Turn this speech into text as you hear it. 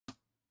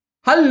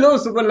Hello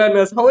super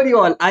learners, how are you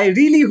all? I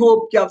really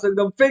hope कि आप सब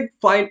एकदम फिट,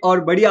 फाइन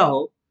और बढ़िया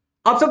हो।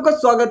 आप सबका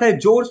स्वागत है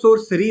जोर शोर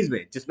सीरीज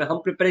में, जिसमें हम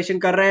प्रिपरेशन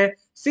कर रहे हैं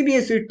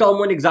सीबीएसई टर्म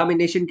 1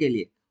 एग्जामिनेशन के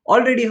लिए।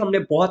 ऑलरेडी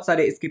हमने बहुत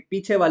सारे इसके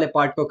पीछे वाले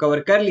पार्ट को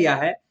कवर कर लिया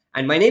है।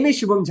 And my name is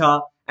Shubham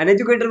Jha, an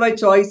educator by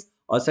choice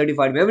और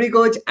certified memory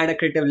coach and a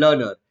creative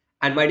learner.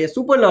 And my dear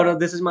super learner,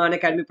 this is my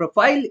Unacademy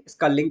profile.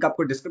 इसका लिंक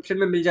आपको डिस्क्रिप्शन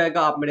में मिल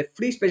जाएगा। आप मेरे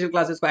फ्री स्पेशल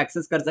क्लासेस को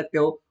एक्सेस कर सकते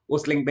हो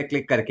उस लिंक पे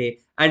क्लिक करके।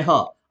 एंड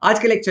हाँ, आज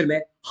के लेक्चर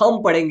में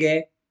हम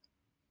पढ़ेंगे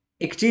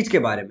एक चीज के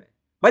बारे में।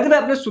 भाई देखो,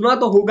 आपने सुना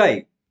तो होगा ही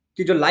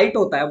कि जो लाइट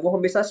होता है वो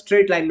हमेशा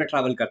स्ट्रेट लाइन में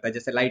ट्रैवल करता है।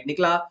 जैसे लाइट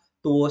निकला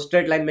तो वो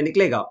स्ट्रेट लाइन में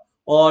निकलेगा,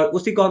 और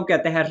उसी को हम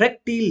कहते हैं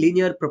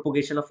rectilinear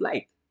propagation of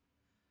light.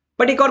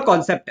 But एक और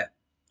कॉन्सेप्ट है,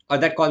 और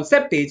दैट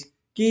कॉन्सेप्ट इज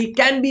कि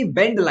can be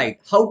bend light.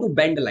 How to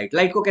bend light,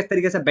 light को किस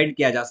तरीके से बेंड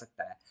किया जा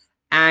सकता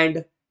है।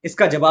 एंड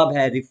इसका जवाब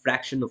है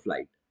रिफ्रैक्शन ऑफ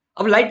लाइट।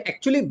 अब लाइट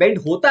एक्चुअली बेंड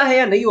होता है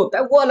या नहीं होता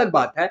है वो अलग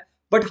बात है,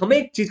 बट हमें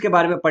एक चीज के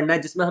बारे में पढ़ना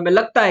है जिसमें हमें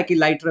लगता है कि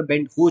लाइट रे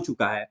बेंड हो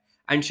चुका है,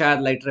 एंड शायद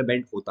लाइट रे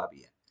बेंड होता भी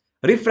है।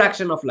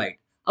 Refraction of light.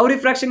 अब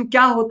रिफ्रैक्शन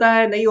क्या होता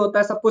है, नहीं होता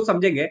है, सब कुछ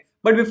समझेंगे।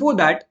 बट बिफोर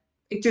दैट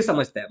एक चीज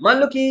समझते हैं। मान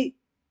लो कि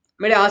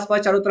मेरे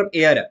आसपास चारों तरफ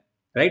एयर है,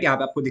 राइट? यहाँ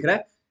पे आपको दिख रहा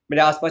है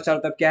मेरे आसपास चारों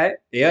तरफ क्या है,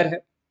 एयर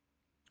है।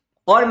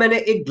 और मैंने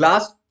एक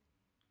ग्लास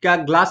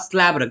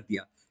स्लैब रख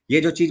दिया।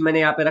 ये जो चीज मैंने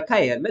यहाँ पे रखा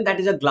है एयर में, that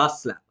is a glass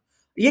slab.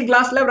 ये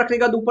ग्लास स्लैब रखने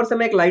के बाद ऊपर से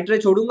मैं एक लाइट रे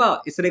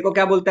छोड़ूंगा। इस रे को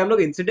क्या बोलते हैं हम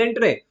लोग? Incident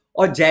ray.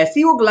 और जैसे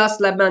ही वो ग्लास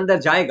स्लैब में अंदर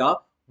जाएगा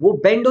वो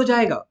बेंड हो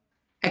जाएगा।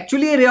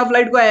 एक्चुअली ये रे ऑफ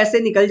लाइट को ऐसे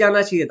निकल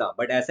जाना चाहिए था,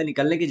 बट ऐसे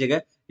निकलने की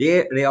जगह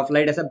ये रे ऑफ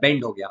लाइट ऐसा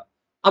बेंड हो गया।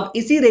 अब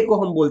इसी रे को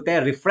हम बोलते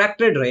हैं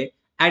रिफ्रैक्टेड रे,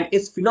 एंड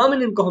इस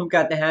फिनोमिनन को हम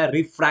कहते हैं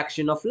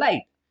रिफ्रैक्शन ऑफ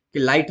लाइट। कि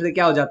लाइट रे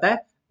क्या हो जाता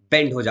है?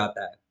 बेंड हो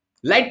जाता है।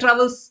 Light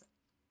travels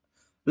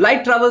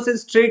light travels in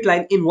straight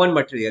line in one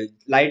material.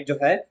 Light जो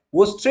है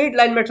वो स्ट्रेट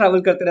लाइन में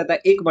ट्रेवल करते रहता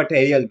है एक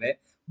मटेरियल में,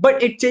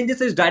 but it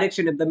changes its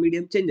direction if the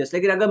medium changes.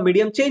 लेकिन अगर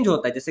मीडियम चेंज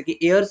होता है, जैसे कि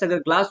एयर से अगर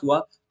ग्लास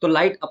हुआ, तो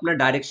लाइट अपना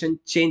डायरेक्शन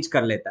चेंज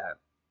कर लेता है।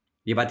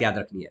 ये बात याद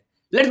रखनी है।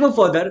 लेट्स मूव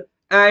फर्दर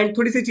एंड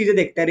थोड़ी सी चीजें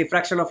देखते हैं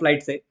रिफ्रैक्शन ऑफ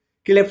लाइट से।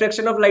 कि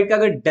रिफ्रैक्शन ऑफ लाइट का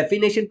अगर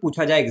डेफिनेशन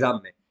पूछा जाए एग्जाम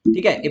में,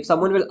 ठीक है, इफ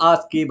समवन विल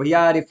आस्क कि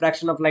भैया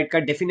रिफ्रैक्शन ऑफ लाइट का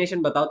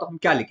डेफिनेशन बताओ, तो हम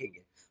क्या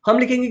लिखेंगे? हम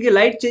लिखेंगे कि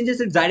light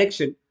changes its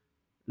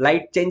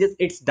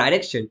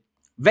direction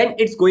when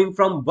it's going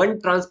from one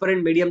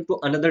transparent medium to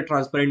another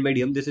transparent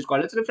medium. This is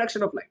called as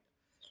refraction of light.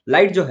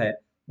 Light जो है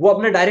वो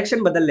अपना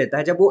डायरेक्शन बदल लेता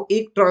है जब वो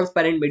एक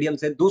ट्रांसपेरेंट मीडियम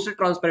से दूसरे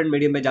ट्रांसपेरेंट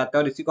मीडियम में जाता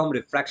है, और इसी को हम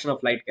रिफ्रैक्शन ऑफ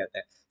लाइट कहते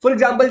हैं। फॉर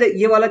एग्जांपल,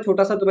 ये वाला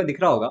छोटा सा तुम्हें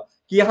दिख रहा होगा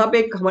कि यहाँ पे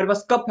एक हमारे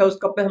पास कप है, उस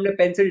कप में हमने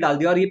पेंसिल डाल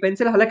दिया, और ये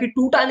पेंसिल हालांकि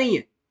टूटा नहीं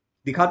है।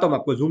 दिखाता हूं,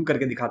 आपको जूम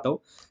करके दिखाता हूं।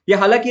 ये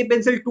हालांकि ये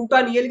पेंसिल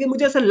टूटा नहीं है, लेकिन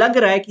मुझे ऐसा लग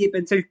रहा है कि ये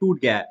पेंसिल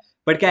टूट गया है।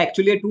 बट क्या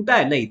एक्चुअली ये टूटा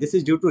है? नहीं, this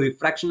is due to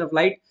refraction of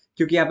light,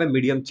 क्योंकि यहाँ पे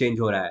मीडियम चेंज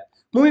हो रहा है।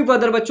 मूविंग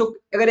फर्दर बच्चों,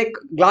 अगर एक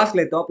ग्लास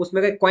लेते हो आप,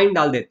 उसमें एक कॉइन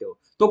डाल देते हो,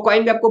 तो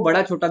कॉइन भी आपको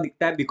बड़ा छोटा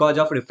दिखता है because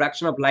of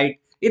refraction of light.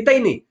 इतना ही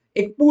नहीं,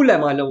 एक पूल है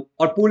मान लो,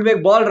 और पूल में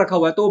एक बॉल रखा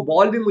हुआ है, तो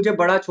बॉल भी मुझे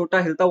बड़ा छोटा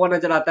हिलता हुआ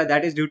नजर आता है।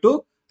 That is due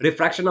to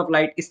refraction of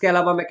light. इसके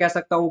अलावा मैं कह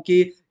सकता हूं कि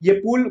ये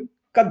पूल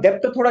का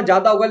डेप्थ थोड़ा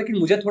ज्यादा होगा, लेकिन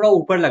मुझे थोड़ा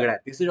ऊपर लग रहा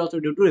है। This is also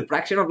due to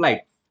refraction of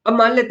light. अब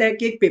मान लेते हैं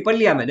कि एक पेपर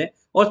लिया मैंने,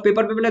 और उस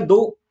पेपर पे मैंने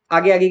दो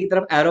आगे आगे की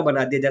तरफ एरो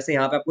बना दिया, जैसे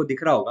यहाँ पे आपको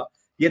दिख रहा होगा,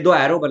 ये दो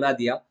एरो बना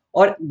दिया।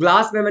 और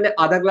ग्लास में मैंने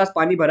आधा ग्लास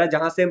पानी भरा,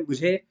 जहां से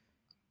मुझे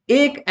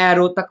एक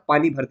एरो तक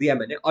पानी भर दिया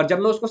मैंने, और जब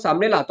मैं उसको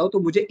सामने लाता हूं तो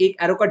मुझे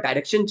एक एरो का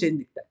डायरेक्शन चेंज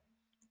दिखता है।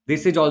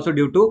 This is also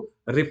due to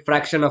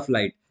refraction of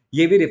light.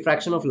 ये भी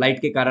रिफ्रैक्शन ऑफ लाइट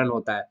के कारण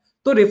होता है।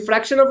 तो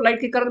रिफ्रैक्शन ऑफ लाइट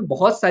के कारण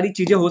बहुत सारी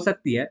चीजें हो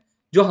सकती है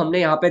जो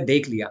हमने यहाँ पे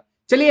देख लिया।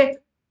 चलिए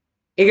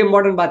एक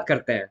इंपॉर्टेंट बात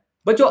करते हैं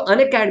बच्चों।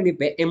 अनअकैडमी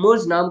पे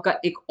इमर्ज नाम का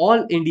एक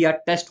ऑल इंडिया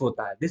टेस्ट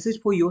होता है। This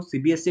is for your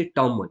CBSE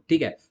term 1,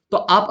 ठीक है? तो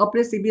आप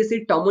अपने सीबीएसई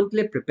टर्म 1 के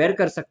लिए प्रिपेयर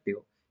कर सकते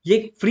हो। ये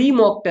एक फ्री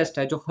मॉक टेस्ट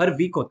है जो हर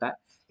वीक होता है।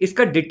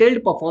 इसका डिटेल्ड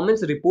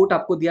परफॉर्मेंस रिपोर्ट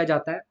आपको दिया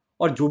जाता है,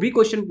 और जो भी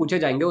क्वेश्चन पूछे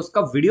जाएंगे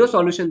उसका वीडियो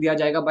सॉल्यूशन दिया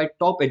जाएगा बाय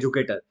टॉप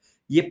एजुकेटर।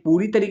 ये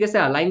पूरी तरीके से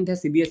अलाइंड है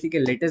सीबीएसई के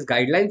लेटेस्ट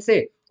गाइडलाइन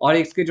से, और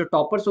इसके जो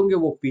टॉपर्स होंगे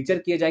वो फीचर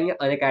किए जाएंगे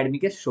अनअकैडमी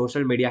के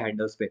सोशल मीडिया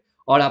हैंडल्स पे,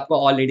 और आपको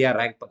ऑल इंडिया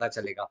रैंक पता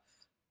चलेगा।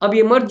 अब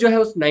ये मर्ज जो है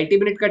उस 90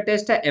 मिनट का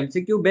टेस्ट है,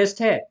 एमसीक्यू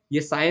बेस्ड है।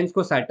 ये साइंस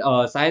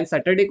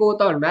सैटरडे को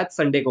होता है और मैथ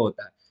संडे को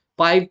होता है,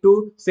 5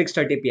 to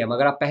 6:30 PM।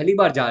 अगर आप पहली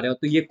बार जा रहे हो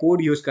तो ये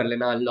कोड यूज कर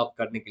लेना अनलॉक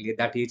करने के लिए,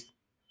 दैट इज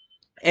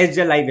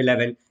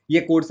SJLive11। ये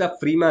कोड से आप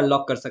फ्री में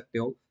अनलॉक कर सकते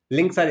हो।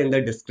 Links are in the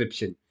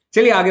description.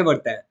 चलिए आगे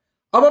बढ़ते हैं।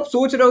 अब आप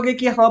सोच रहे होगे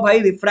कि हाँ भाई,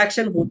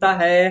 रिफ्रैक्शन होता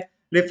है,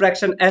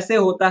 रिफ्रैक्शन ऐसे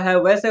होता है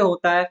वैसे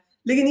होता है,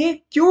 लेकिन ये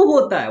क्यों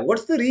होता है?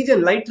 What's the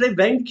reason? लाइट रे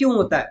बेंड क्यों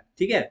होता है?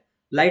 ठीक है,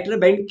 लाइट रे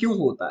बेंड क्यों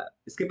होता है,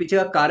 इसके पीछे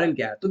का कारण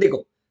क्या है? तो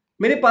देखो,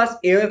 मेरे पास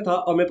एयर था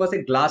और मेरे पास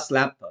एक ग्लास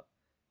स्लैब था।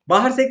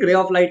 बाहर से एक रे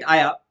ऑफ लाइट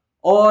आया,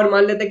 और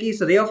मान लेते हैं कि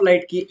इस रे ऑफ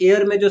लाइट की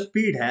एयर में जो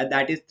स्पीड है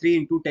दैट इज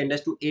 3 ×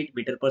 10⁸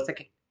 मीटर पर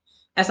सेकेंड।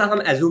 ऐसा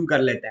हम एज्यूम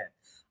कर लेते हैं।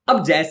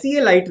 अब जैसी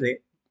ये लाइट रे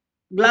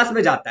ग्लास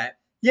में जाता है,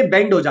 ये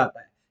बेंड हो जाता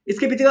है।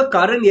 इसके पीछे का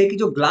कारण ये है कि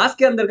जो ग्लास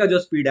के अंदर का जो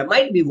स्पीड है,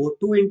 माइट बी वो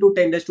 2 ×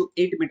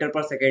 10⁸ मीटर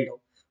पर सेकेंड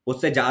हो,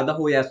 उससे ज्यादा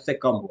हो या उससे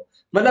कम हो।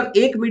 मतलब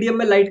एक मीडियम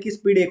में लाइट की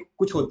स्पीड एक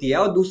कुछ होती है,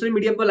 और दूसरे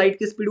मीडियम पर लाइट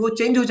की स्पीड वो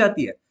चेंज हो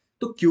जाती है।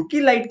 तो क्योंकि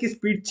लाइट की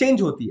स्पीड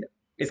चेंज होती है,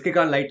 इसके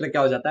कारण लाइट रे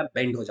क्या हो जाता है,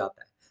 बेंड हो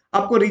जाता है।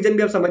 आपको रीजन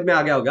भी अब समझ में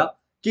आ गया होगा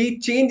कि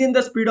change in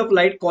the speed of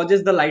light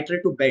causes the light रे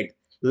टू बेंड।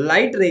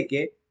 लाइट रे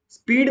के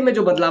स्पीड में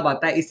जो बदलाव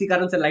आता है इसी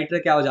कारण से लाइट रे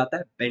क्या हो जाता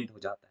है, बेंड हो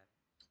जाता है।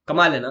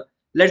 कमाल है ना।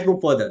 Let's move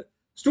further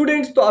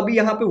students. तो अभी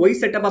यहाँ पे वही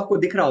सेटअप आपको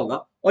दिख रहा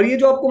होगा, और ये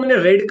जो आपको मैंने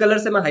रेड कलर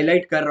से मैं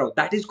हाईलाइट कर रहा हूं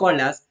that is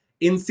called as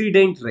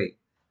incident ray.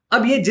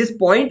 अब ये जिस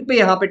पॉइंट पे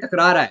यहाँ पे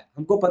टकरा रहा है,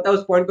 हमको पता है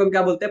उस पॉइंट को हम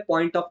क्या बोलते हैं,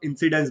 पॉइंट ऑफ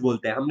इंसिडेंस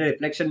बोलते हैं। हमने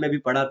रिफ्लेक्शन में भी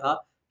पढ़ा था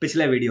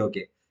पिछले वीडियो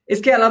के।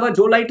 इसके अलावा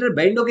जो लाइट रे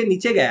बेंड होके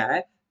नीचे गया है,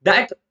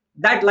 that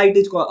that light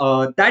is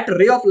that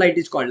ray of light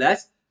is called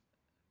as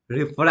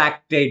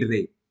refracted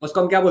रे।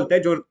 उसको हम क्या बोलते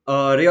हैं, जो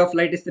रे ऑफ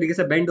लाइट इस तरीके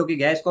से बेंड होके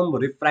गया है इसको हम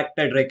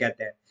रिफ्रैक्टेड रे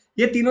कहते हैं।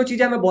 ये तीनों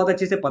चीजें हमें बहुत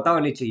अच्छे से पता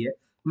होनी चाहिए।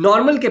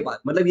 नॉर्मल के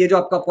पास मतलब ये जो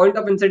आपका पॉइंट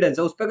ऑफ इंसिडेंस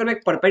है उस पर अगर मैं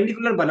एक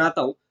परपेंडिकुलर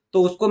बनाता हूं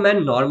तो उसको मैं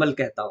नॉर्मल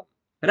कहता हूं,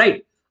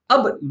 राइट।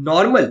 अब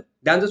नॉर्मल,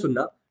 ध्यान से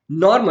सुनना,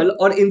 नॉर्मल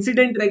और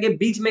इंसिडेंट रे के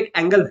बीच में एक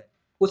एंगल है,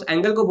 उस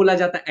एंगल को बोला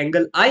जाता है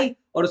एंगल आई,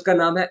 और उसका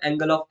नाम है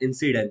एंगल ऑफ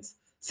इंसिडेंस।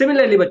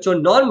 सिमिलरली बच्चों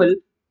नॉर्मल,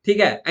 ठीक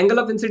है, एंगल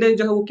ऑफ इंसिडेंस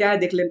जो है वो क्या है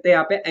देख लेते हैं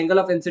यहाँ पे। Angle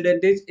of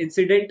incident is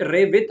incident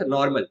ray with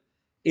normal,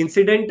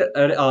 incident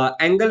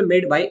angle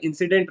made by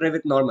incident ray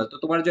with normal. तो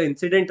तुम्हारा जो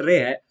इंसिडेंट रे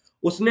है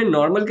उसने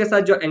नॉर्मल के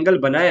साथ जो एंगल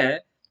बनाया है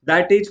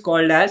that is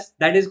called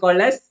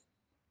as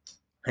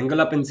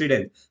angle of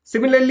incidence.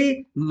 Similarly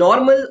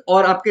normal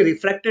और आपके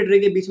रिफ्रैक्टेड रे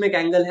के बीच में एक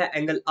एंगल है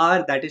angle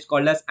are, that is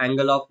called as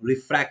angle of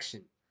refraction.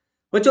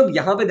 बच्चों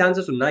यहां पे ध्यान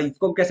से सुनना,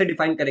 इसको हम कैसे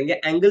डिफाइन करेंगे,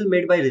 एंगल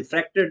मेड बाय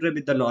रिफ्रैक्टेड रे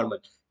विद द नॉर्मल।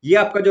 ये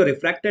आपका जो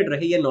रिफ्रैक्टेड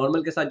रे, ये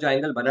नॉर्मल के साथ जो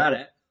एंगल बना रहा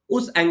है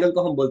उस एंगल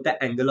को हम बोलते हैं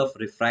एंगल ऑफ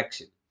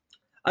रिफ्रैक्शन।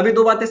 अभी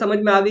दो बातें समझ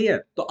में आ गई है,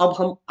 तो अब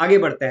हम आगे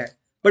बढ़ते हैं।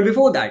 बट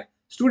बिफोर दैट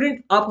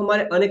स्टूडेंट, आप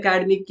हमारे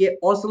अनअकैडमी के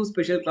ऑसम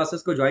स्पेशल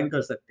क्लासेस को ज्वाइन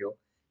कर सकते हो।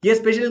 ये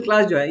स्पेशल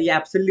क्लास जो है ये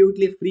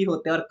एब्सोल्युटली फ्री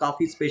होते हैं और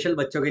काफी स्पेशल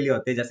बच्चों के लिए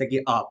होते हैं, जैसे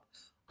कि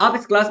आप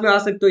इस क्लास में आ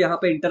सकते हो। यहाँ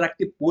पे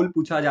इंटरैक्टिव पोल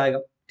पूछा जाएगा,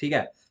 ठीक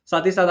है।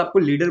 साथ ही साथ आपको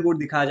लीडर बोर्ड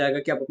दिखाया जाएगा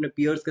कि आप अपने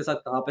पीयर्स के साथ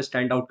कहाँ पे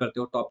स्टैंड आउट करते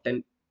हो। टॉप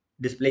 10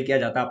 डिस्प्ले किया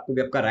जाता है, आपको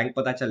भी आपका रैंक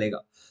पता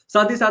चलेगा।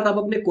 साथ ही साथ आप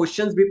अपने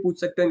क्वेश्चंस भी पूछ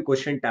सकते हो इन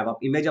क्वेश्चन टैब। आप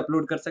इमेज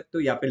अपलोड कर सकते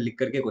हो या फिर लिख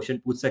करके क्वेश्चन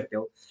पूछ सकते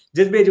हो।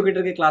 जिस भी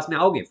एजुकेटर के क्लास में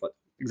आओगे, फॉर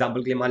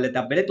एग्जाम्पल के लिए मान लेते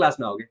हैं आप मेरे क्लास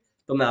में आओगे,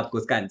 तो मैं आपको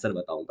उसका आंसर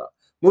बताऊंगा।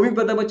 मूविंग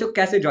पता बच्चों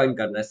कैसे ज्वाइन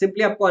करना है,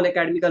 सिंपली आपको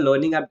अनअकैडमी का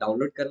लर्निंग ऐप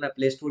डाउनलोड करना है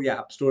प्ले स्टोर या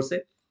ऐप स्टोर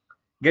से।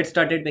 गेट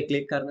स्टार्टेड पे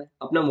क्लिक करना है,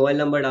 अपना मोबाइल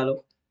नंबर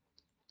डालो,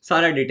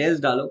 सारा डिटेल्स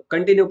डालो,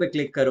 कंटिन्यू पे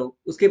क्लिक करो।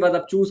 उसके बाद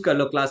आप चूज कर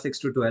लो क्लास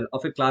 6 to 12 और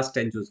फिर क्लास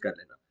 10 चूज कर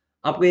लेना।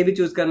 आपको ये भी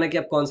चूज करना है कि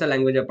आप कौन सा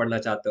लैंग्वेज में पढ़ना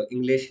चाहते हो,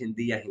 इंग्लिश,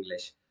 हिंदी या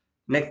इंग्लिश।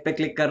 नेक्स्ट पे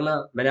क्लिक करना।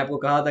 मैंने आपको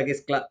कहा था कि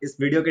इस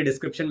वीडियो के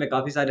डिस्क्रिप्शन में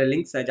काफी सारे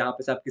लिंक्स है, जहां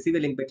पे से आप किसी भी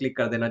लिंक पे क्लिक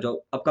कर देना जो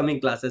अपकमिंग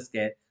क्लासेस के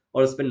हैं,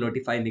 और उस पर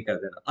नोटिफाई भी कर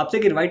देना। आपसे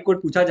एक इनवाइट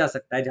कोड पूछा जा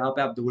सकता है, जहां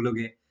पे आप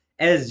बोलोगे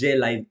SJ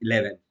Live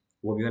 11,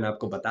 वो भी मैंने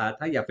आपको बताया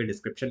था या फिर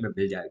डिस्क्रिप्शन में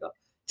मिल जाएगा।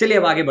 चलिए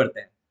अब आगे बढ़ते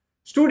हैं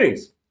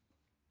स्टूडेंट्स।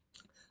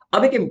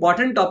 अब एक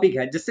इंपॉर्टेंट टॉपिक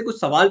है जिससे कुछ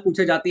सवाल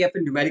पूछे जाते हैं या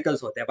फिर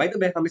न्यूमेरिकल्स होते हैं। भाई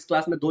तो हम इस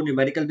क्लास में 2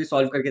 न्यूमेरिकल भी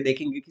सॉल्व करके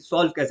देखेंगे कि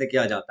सॉल्व कैसे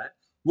किया जाता है।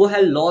 वो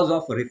है laws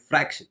of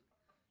refraction.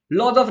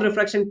 Laws of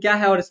refraction क्या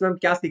है और इसमें हम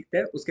क्या सीखते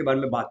हैं उसके बारे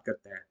में बात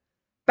करते हैं।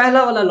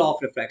 पहला वाला लॉ ऑफ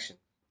रिफ्रैक्शन,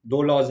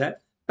 दो लॉज है।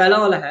 पहला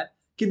वाला है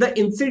कि द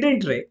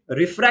इंसिडेंट रे,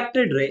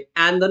 रिफ्रैक्टेड रे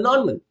एंड द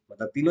नॉर्मल,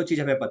 मतलब तीनों चीज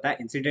हमें पता है,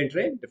 इंसिडेंट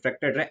रे,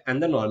 रिफ्रैक्टेड रे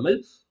and the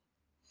normal,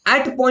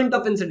 eight point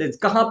of incidence,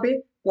 कहां पे,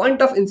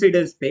 पॉइंट ऑफ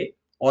इंसिडेंस पे,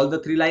 all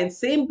the three line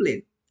same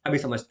plane. अभी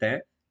समझते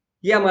हैं।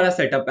 ये हमारा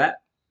सेटअप है,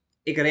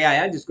 एक रे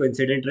आया जिसको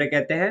इंसिडेंट रे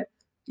कहते हैं,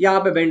 यहाँ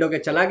पे बेंड होकर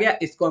चला गया,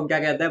 इसको हम क्या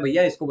कहते हैं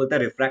भैया, इसको बोलते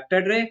हैं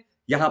रिफ्रैक्टेड रे।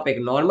 यहाँ पे एक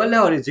नॉर्मल है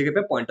और इस जगह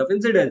पे पॉइंट ऑफ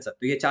इंसिडेंस है।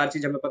 तो ये चार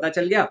चीज हमें पता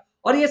चल गया,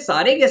 और ये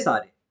सारे के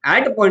सारे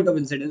एट पॉइंट ऑफ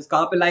इंसिडेंस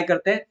कहां पे लाई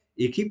करते हैं,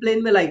 एक ही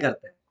प्लेन में लाई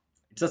करते हैं।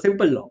 It's a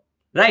simple law,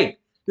 right.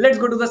 Let's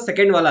go to the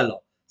second वाला लॉ।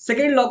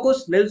 सेकंड लॉ को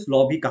स्नेल्स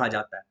लॉ भी कहा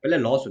जाता है। पहले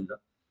लॉ सुनना।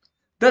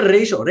 द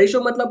रेशो,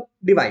 रेशो मतलब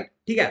डिवाइड,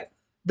 ठीक है।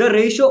 The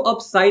ratio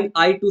of sine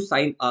I to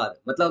sign are,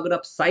 मतलब अगर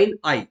आप साइन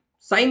आई,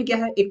 साइन क्या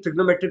है, एक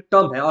ट्रिग्नोमेट्रिक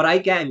टर्म है, और आई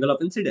क्या है, एंगल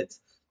ऑफ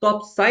इंसिडेंस। तो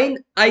आप साइन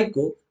आई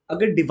को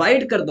अगर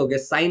डिवाइड कर दोगे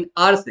साइन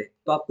आर से,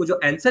 तो आपको जो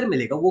आंसर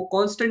मिलेगा वो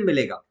कांस्टेंट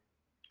मिलेगा।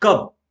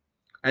 कब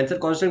आंसर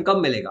कांस्टेंट कब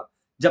मिलेगा,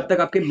 जब तक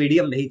आपके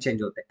मीडियम नहीं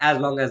चेंज होते, as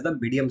long as the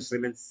medium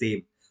remain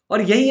same.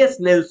 और यही है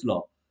स्नेल्स लॉ।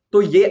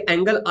 तो ये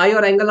एंगल आई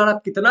और एंगल आर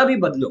आप कितना भी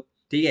बदलो,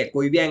 ठीक है,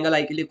 कोई भी एंगल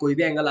आई के लिए कोई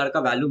भी एंगल आर का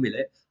वैल्यू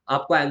मिले,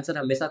 आपको आंसर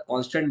हमेशा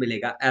कांस्टेंट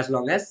मिलेगा, एज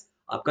लॉन्ग एज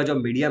आपका जो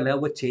मीडियम है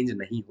वो चेंज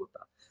नहीं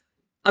होता।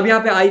 अब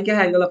यहाँ पे आई क्या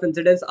है, एंगल ऑफ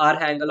इंसिडेंस, आर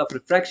है एंगल ऑफ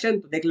रिफ्रैक्शन।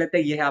 तो देख लेते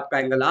हैं, ये है आपका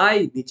एंगल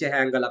आई, नीचे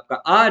है एंगल आपका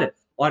आर,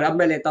 और अब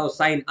मैं लेता हूं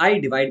sign I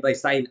divide by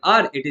sine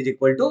are, it is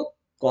equal to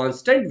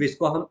constant,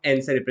 जिसको हम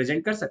एन से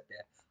रिप्रेजेंट कर सकते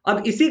हैं।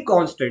 अब इसी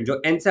कांस्टेंट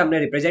जो एन से हमने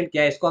रिप्रेजेंट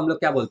किया है, इसको हम लोग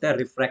क्या बोलते हैं,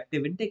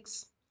 रिफ्रैक्टिव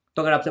इंडेक्स।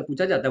 तो अगर आपसे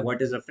पूछा जाता है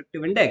व्हाट इज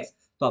रिफ्रैक्टिव इंडेक्स,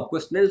 तो आपको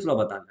स्नेल्स लॉ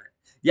बताना है।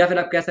 या फिर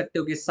आप कह सकते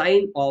हो कि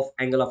sign of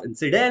angle of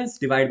incidence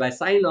divide by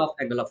sine of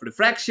angle of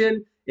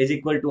refraction is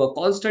equal to a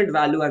constant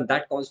value, and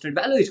that constant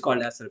value is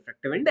called as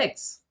refractive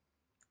index.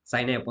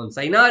 sin a upon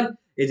sin r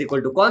is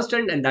equal to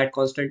constant, and that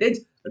constant is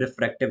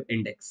refractive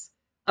index।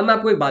 अब मैं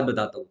आपको एक बात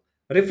बताता हूं।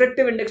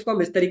 Refractive index को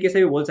हम इस तरीके से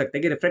भी बोल सकते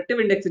हैं कि refractive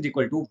index is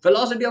equal to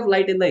velocity of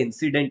light in the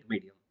incident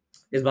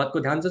medium. इस बात को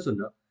ध्यान से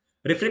सुनना।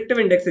 Refractive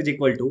index is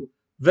equal to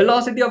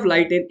velocity of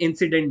light in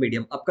incident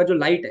medium, आपका जो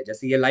लाइट है,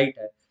 जैसे ये लाइट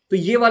है, तो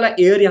ये वाला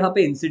एयर यहाँ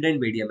पे इंसिडेंट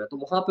मीडियम है, तो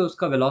वहां पे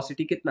उसका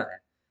वेलोसिटी कितना है,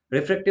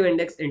 refractive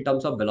index in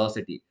terms of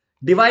velocity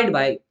divide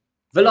by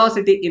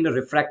velocity in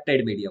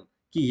refracted medium,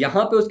 कि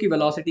यहाँ पे उसकी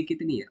वेलोसिटी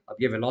कितनी है। अब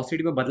ये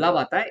वेलोसिटी में बदलाव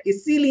आता है,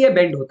 इसीलिए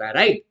बेंड होता है,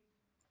 राइट।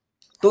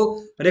 तो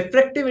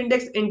refractive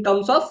index in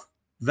terms of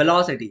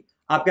velocity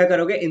आप क्या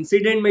करोगे,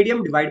 incident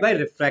medium divide by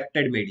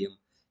refracted medium.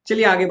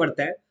 चलिए आगे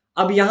बढ़ते हैं।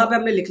 अब यहां पे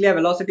हमने लिख लिया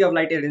velocity of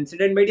light in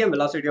incident medium,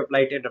 velocity of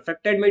light in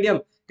refracted medium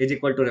is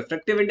equal to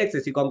refractive index,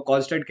 इसी को हम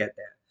कांस्टेंट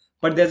कहते हैं।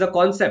 But there is a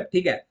concept,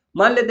 ठीक है।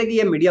 मान लेते हैं कि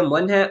ये मीडियम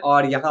 1 है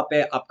और यहाँ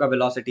पे आपका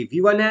वेलोसिटी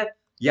v1 है,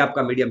 ये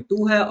आपका मीडियम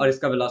 2 है और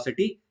इसका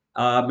वेलोसिटी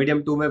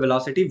मीडियम 2 में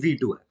वेलोसिटी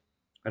v2 है,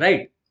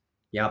 राइट।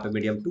 यहाँ पे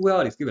मीडियम 2 है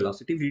और इसकी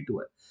वेलोसिटी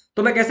v2 है।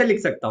 तो मैं कैसे लिख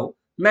सकता हूं,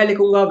 मैं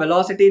लिखूंगा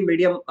velocity in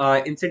medium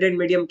incident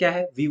medium क्या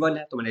है, v1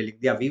 है, तो मैंने लिख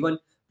दिया v1।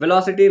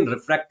 वेलोसिटी इन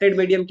रिफ्रैक्टेड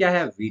मीडियम क्या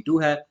है,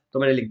 v2 है, तो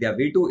मैंने लिख दिया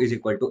v2 is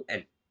equal to n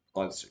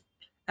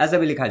constant. ऐसा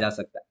भी लिखा जा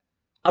सकता है।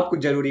 अब कुछ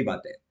जरूरी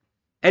बातें,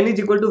 n is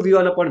equal to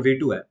v1 upon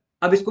v2 है।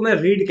 अब इसको मैं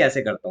रीड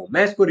कैसे करता हूं,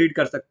 मैं इसको रीड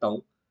कर सकता हूं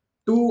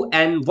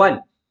 2n1।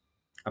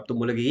 अब तुम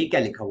बोलोगे ये क्या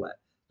लिखा हुआ है,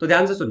 तो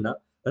ध्यान से सुनना।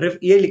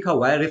 ये लिखा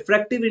हुआ है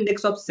refractive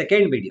index of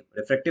second medium,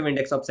 refractive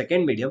index of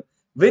second medium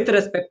with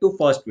respect to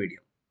first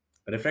medium,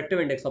 refractive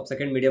index of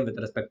second medium with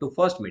respect to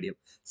first medium.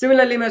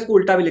 Similarly मैं इसको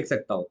उल्टा भी लिख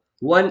सकता हूं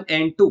 1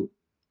 and 2।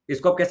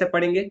 इसको आप कैसे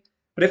पढ़ेंगे,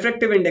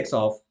 refractive index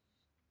of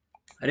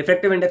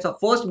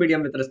first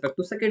medium with respect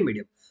to second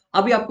medium.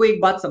 अभी आपको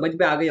एक बात समझ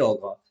में आ गई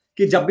होगा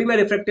कि जब भी मैं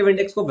रिफ्रैक्टिव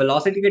इंडेक्स को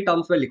वेलोसिटी के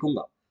टर्म्स में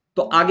लिखूंगा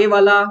तो आगे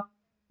वाला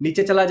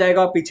नीचे चला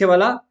जाएगा और पीछे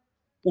वाला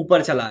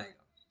ऊपर चला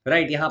आएगा,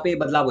 राइट। यहाँ पे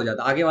बदलाव हो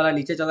जाता है, आगे वाला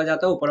नीचे चला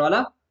जाता है, ऊपर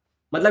वाला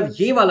मतलब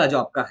ये वाला जो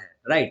आपका है,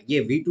 राइट, ये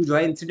V2 जो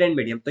है इंसिडेंट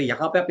मीडियम, तो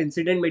यहाँ पे आप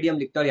इंसिडेंट मीडियम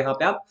लिखते हो और यहाँ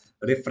पे आप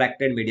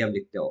रिफ्रैक्टेड मीडियम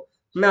लिखते हो।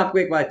 मैं आपको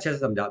एक बार अच्छे से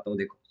समझाता हूँ,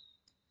 देखो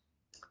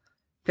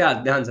फिर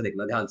ध्यान से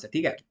देखना, ध्यान से,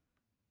 ठीक है।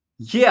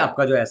 ये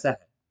आपका जो ऐसा है,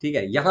 ठीक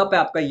है, यहाँ पे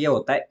आपका ये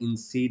होता है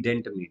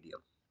इंसिडेंट मीडियम,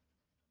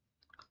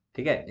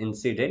 ठीक है,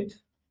 इंसिडेंट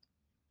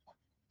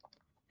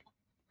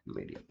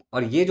मीडियम।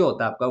 और ये जो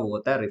होता है आपका वो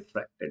होता है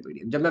रिफ्रैक्टेड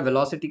मीडियम, जब मैं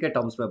वेलोसिटी के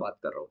टर्म्स में बात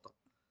कर रहा हूँ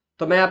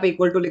तो मैं यहाँ पे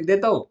इक्वल टू लिख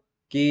देता हूँ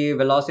कि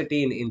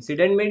वेलोसिटी इन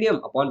इंसिडेंट मीडियम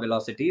अपॉन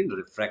वेलोसिटी इन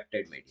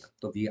रिफ्रैक्टेड मीडियम,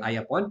 तो vi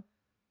अपॉन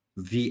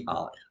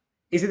vr।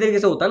 इसी तरीके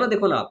से होता है ना,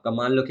 देखो ना, आपका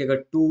मान लो कि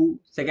अगर 2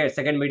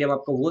 सेकंड मीडियम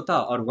आपका वो था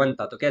और 1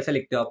 था, तो कैसे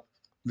लिखते हो आप,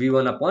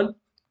 v1 अपॉन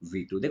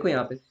v2, देखो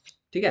यहाँ पे,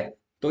 ठीक है।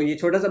 तो ये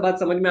छोटा सा बात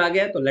समझ में आ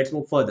गया है, तो लेट्स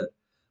मूव फर्दर।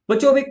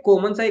 बच्चों अब एक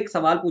कॉमन सा एक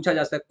सवाल पूछा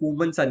जा सकता है,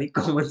 कॉमन सा नहीं,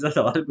 कॉमन सा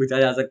सवाल पूछा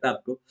जा सकता है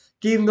आपको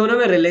कि इन दोनों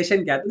में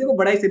रिलेशन क्या है। तो देखो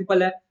बड़ा ही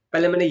सिंपल है,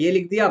 पहले मैंने ये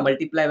लिख दिया,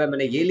 मल्टीप्लाई बाय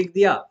मैंने ये लिख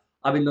दिया।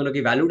 अब इन दोनों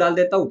की वैल्यू डाल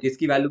देता हूँ कि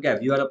इसकी वैल्यू क्या है,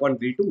 v1 अपॉन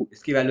v2,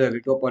 इसकी वैल्यू है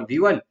v2 अपॉन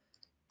v1।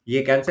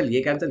 ये कैंसिल,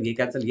 ये कैंसिल, ये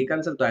कैंसिल, ये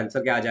कैंसिल, तो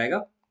आंसर क्या आ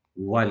जाएगा,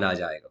 1 आ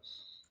जाएगा,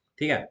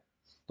 ठीक है।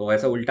 तो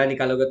ऐसा उल्टा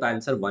निकालोगे तो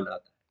आंसर 1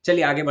 आता है।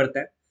 चलिए आगे बढ़ते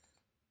हैं।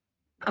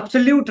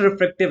 एब्सोल्यूट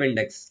रिफ्रैक्टिव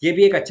इंडेक्स, ये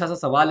भी एक अच्छा सा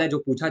सवाल है जो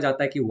पूछा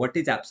जाता है कि what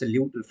is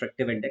absolute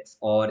refractive index,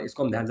 और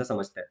इसको हम ध्यान से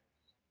समझते हैं।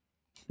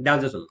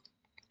 ध्यान से सुनो,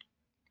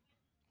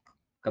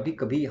 कभी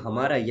कभी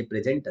हमारा ये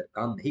प्रेजेंटर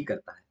काम नहीं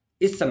करता है,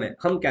 इस समय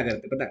हम क्या करते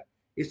हैं पता है,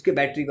 इसके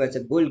बैटरी को ऐसे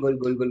गोल गोल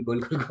गोल गोल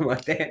गोल गोल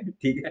घुमाते हैं,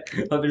 ठीक है,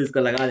 और फिर इसको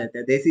लगा देते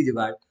हैं देसी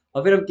जुगाड़,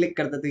 और फिर हम क्लिक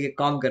करते हैं तो ये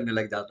काम करने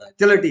लग जाता है।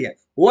 चलो ठीक है,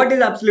 व्हाट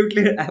इज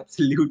एब्सोल्युटली,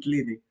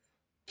 एब्सोल्युटली नहीं,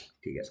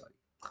 ठीक है sorry,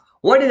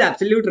 what is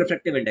absolute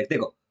refractive index.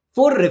 देखो,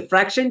 for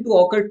refraction to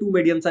occur to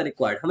mediums are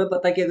required, हमें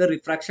पता है कि अगर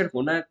रिफ्रैक्शन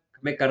होना है,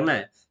 हमें करना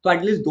है, तो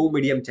एटलीस्ट 2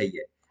 मीडियम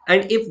चाहिए।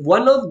 And if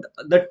one of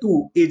the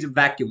two is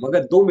vacuum,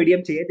 अगर 2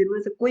 मीडियम चाहिए जिनमें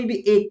से कोई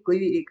भी एक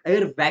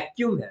अगर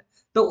वैक्यूम है,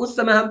 तो उस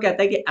समय हम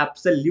कहते हैं कि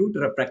एब्सोल्यूट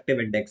रिफ्रैक्टिव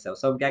इंडेक्स है,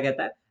 उस समय क्या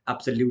कहता है,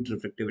 एब्सोल्यूट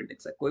रिफ्रैक्टिव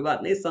इंडेक्स है। कोई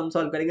बात नहीं, सम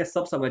सॉल्व करेंगे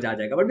सब समझ आ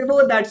जाएगा। बट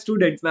बिफोर दैट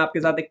स्टूडेंट्स, मैं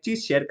आपके साथ एक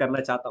चीज शेयर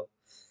करना चाहता हूं,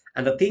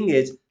 and the thing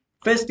is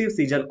festive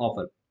season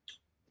offer.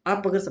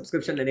 आप अगर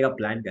सब्सक्रिप्शन लेने का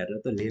प्लान कर रहे हो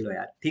तो ले लो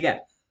यार, ठीक है।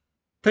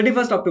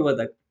 31 अक्टूबर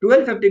तक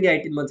 12, 15 या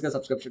 18 मंथ का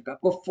सब्सक्रिप्शन का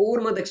आपको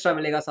 4 मंथ एक्स्ट्रा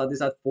मिलेगा, साथ ही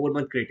साथ 4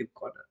 मंथ क्रिएटिव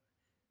कॉर्नर,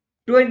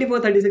 24,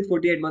 36,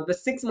 48 मंथ में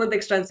 6 month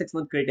extra and 6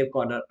 month creative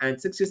corner, and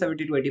 60,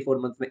 70, 24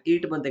 month में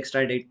 8 month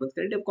extra and 8 month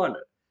creative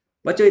corner.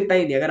 बच्चों इतना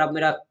ही नहीं, अगर आप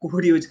मेरा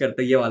कोड यूज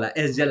करते हो, ये वाला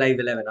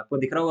SJLive11, आपको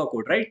दिख रहा होगा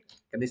code, right,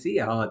 can you see,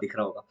 हाँ दिख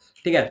रहा होगा,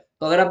 ठीक है।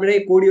 तो अगर आप मेरा ये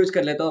कोड यूज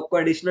कर ले तो आपको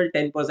एडिशनल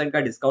 10% का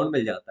डिस्काउंट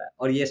मिल जाता है,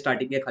 और ये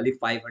स्टार्टिंग के खाली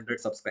 500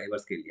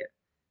 सब्सक्राइबर्स के लिए है।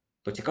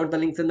 तो check out the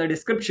links in the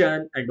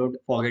description and don't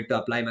forget to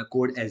apply my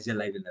code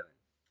SJLive11।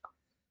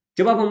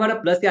 जब आप हमारा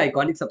प्लस या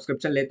आइकॉनिक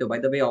सब्सक्रिप्शन लेते हो, बाय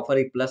द वे ऑफर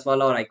एक प्लस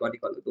वाला और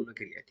आइकॉनिक वाला दोनों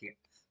के लिए, ठीक है।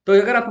 तो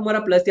अगर आप हमारा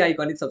प्लस या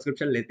आइकॉनिक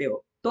सब्सक्रिप्शन लेते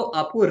हो तो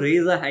आपको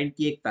रेज अ हैंड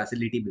की एक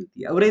फैसिलिटी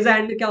मिलती है। अब रेज अ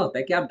हैंड में क्या होता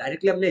है कि आप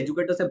डायरेक्टली अपने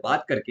एजुकेटर से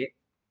बात करके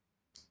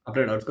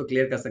अपने डाउट्स को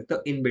क्लियर कर सकते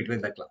हो इन बिटवीन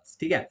द क्लास,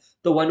 ठीक है।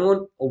 तो वन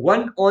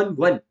ऑन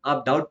वन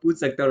आप डाउट पूछ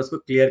सकते हो और उसको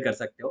क्लियर कर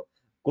सकते हो।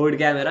 कोड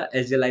क्या है मेरा,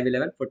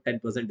 SJLive11 for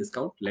 10%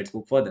 discount. Let's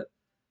move further.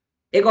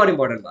 एक और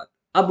इंपॉर्टेंट बात,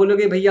 आप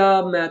बोलोगे भैया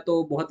मैं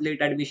तो बहुत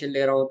लेट एडमिशन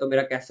ले रहा हूं तो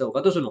मेरा कैसे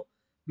होगा, तो सुनो,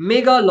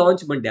 मेगा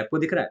लॉन्च मंडे आपको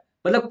दिख रहा है,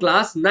 मतलब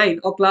क्लास 9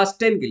 और क्लास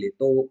 10 के लिए,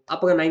 तो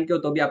आप अगर 9 के हो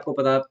तो भी आपको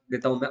बता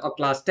देता हूं मैं, और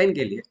क्लास 10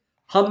 के लिए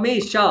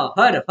हमेशा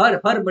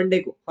हर मंडे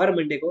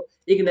को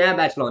एक नया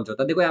बैच लॉन्च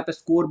होता है। देखो यहाँ पे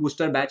score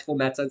booster batch for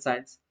maths and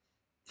science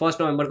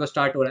 1 नवंबर को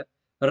स्टार्ट हो रहा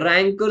है।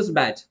 रैंकर्स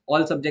बैच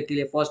ऑल सब्जेक्ट के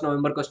लिए 1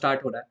 नवंबर को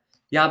स्टार्ट हो रहा है।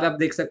 यहाँ पे आप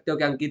देख सकते हो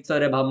कि अंकित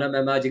सर है, भावना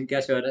मैम है,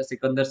 अजिंक्य सर है,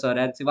 सिकंदर सर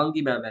है,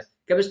 शिवांगी मैम है।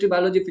 Chemistry,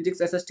 biology,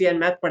 physics, SST and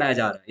math पढ़ाया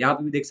जा रहा है। यहाँ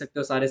पे भी देख सकते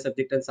हो सारे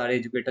सब्जेक्ट एंड सारे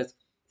एजुकेटर्स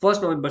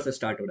 1 नवंबर से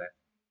स्टार्ट हो रहा है।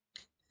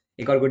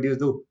 एक और गुड न्यूज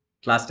दो,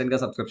 क्लास 10 का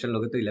सब्सक्रिप्शन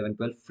लोगे तो 11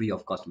 12 फ्री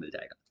ऑफ कॉस्ट मिल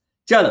जाएगा।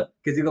 चलो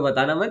किसी को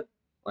बताना मत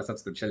और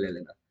सब्सक्रिप्शन ले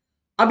लेना।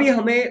 अभी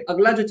हमें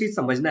अगला जो चीज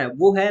समझना है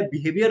वो है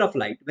behaviour of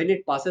light when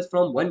it passes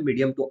from one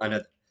medium to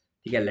another.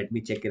 ठीक है, लेट मी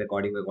चेक की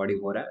रिकॉर्डिंग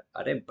हो रहा है।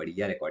 अरे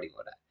बढ़िया रिकॉर्डिंग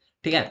हो रहा है।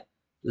 ठीक है,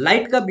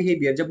 लाइट का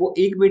बिहेवियर जब वो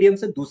एक मीडियम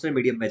से दूसरे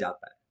मीडियम में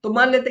जाता है, तो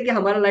मान लेते हैं कि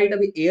हमारा लाइट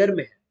अभी एयर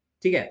में है।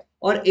 ठीक है,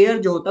 और एयर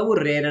जो होता है वो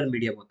रेयरर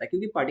मीडियम होता है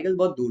क्योंकि पार्टिकल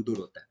बहुत दूर दूर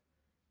होता है।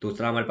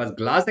 दूसरा हमारे पास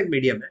ग्लास एक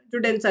मीडियम है जो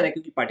डेंसर है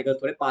क्योंकि पार्टिकल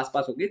थोड़े पास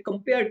पास होंगे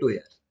कंपेयर टू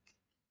एयर।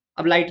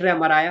 अब लाइट रे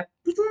हमारा आया,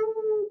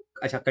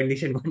 अच्छा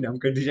कंडीशन वन, हम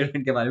कंडीशन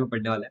वन के बारे में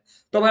पढ़ने वाले हैं।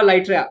 तो हमारा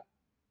लाइट रे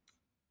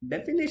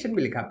डेफिनेशन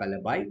में लिखा पहले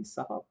भाई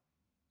साहब।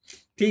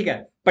 ठीक है,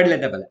 पढ़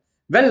लेते हैं पहले।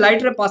 When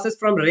light ray passes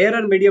from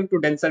rarer medium to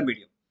denser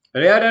medium,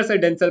 rarer से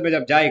डेंसर में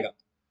जब जाएगा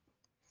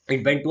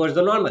it bend towards the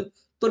normal,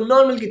 तो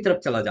नॉर्मल की तरफ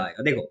चला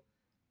जाएगा। देखो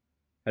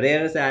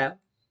रेयरर से आया,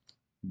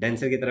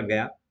 डेंसर की तरफ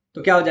गया,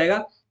 तो क्या हो जाएगा,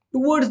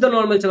 टुवर्ड्स द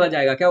नॉर्मल चला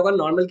जाएगा। क्या होगा,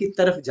 नॉर्मल की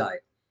तरफ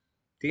जाएगा।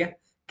 ठीक है,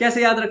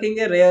 कैसे याद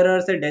रखेंगे,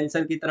 रेयरर से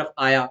डेंसर की तरफ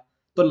आया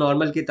तो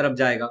नॉर्मल की तरफ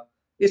जाएगा।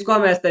 इसको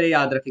हम इस तरह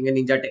याद रखेंगे,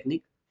 निंजा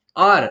टेक्निक।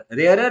 आर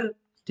रेयरर,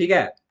 ठीक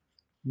है,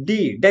 डी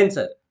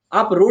डेंसर।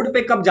 आप रोड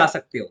पे कब जा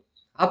सकते हो,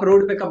 आप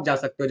रोड पे कब जा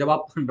सकते हो, जब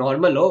आप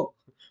नॉर्मल हो,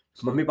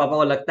 मम्मी पापा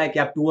को लगता है कि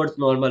आप टूवर्ड्स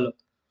नॉर्मल हो,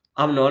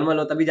 आप नॉर्मल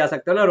हो तभी जा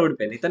सकते हो ना रोड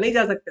पे, नहीं तो नहीं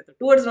जा सकते। तो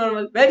टूवर्ड्स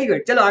नॉर्मल, वेरी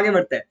गुड। चलो आगे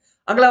बढ़ते हैं।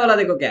 अगला वाला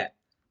देखो क्या है।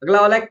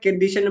 अगला वाला है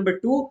condition number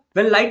 2,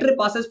 when light ray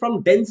passes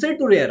from denser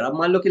to rare. अब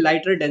मान लो कि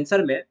लाइट रे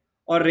डेंसर में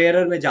और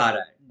रेयरर में जा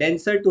रहा है,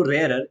 denser to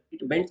rarer,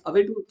 it bends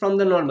away to from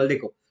the normal.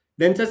 देखो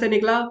डेंसर से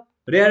निकला,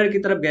 रेयरर की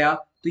तरफ गया,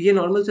 तो ये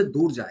नॉर्मल से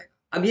दूर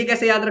जाएगा। अब ये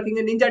कैसे याद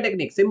रखेंगे, निंजा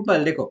टेक्निक,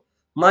 सिंपल। देखो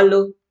मान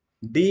लो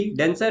D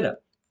denser,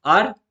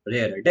 are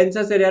rarer.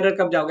 Denser से रेयरर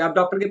कब जाओगे, आप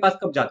डॉक्टर के पास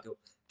कब जाते हो,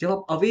 जब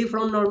आप अवे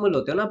फ्रॉम नॉर्मल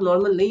होते हो ना, आप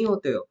नॉर्मल नहीं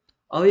होते हो,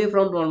 अवे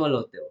फ्रॉम नॉर्मल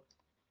होते हो।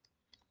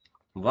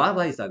 वाह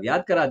भाई साहब,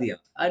 याद करा दिया,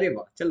 अरे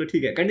वाह। चलो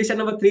ठीक है, कंडीशन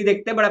नंबर 3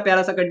 देखते हैं, बड़ा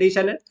प्यारा सा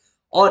कंडीशन है।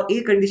 और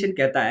एक कंडीशन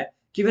कहता है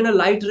कि व्हेन अ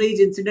लाइट रे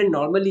is incident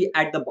normally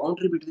at the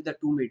boundary between the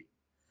two medium.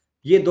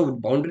 ये दो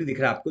बाउंड्री दिख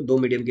रहा है आपको, दो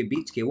मीडियम के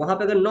बीच के, वहां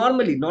पे अगर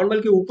नॉर्मली,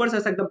 नॉर्मल के ऊपर से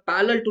ऐसा एकदम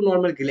पैरेलल टू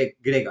नॉर्मल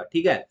गिरेगा,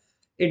 ठीक है,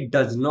 it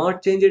does not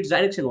change its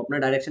direction. वो अपना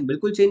डायरेक्शन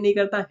बिल्कुल चेंज नहीं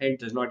करता,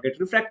 hence does not gate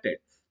refracted.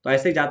 तो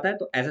ऐसे ही जाता है,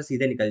 तो ऐसा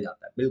सीधे निकल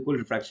जाता है, बिल्कुल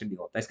रिफ्रैक्शन नहीं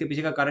होता। इसके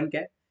पीछे का कारण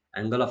क्या है,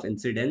 angle of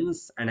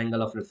incidence and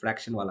angle of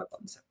refraction वाला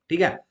कॉन्सेप्ट।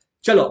 ठीक है,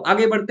 चलो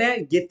आगे बढ़ते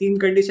हैं। ये 3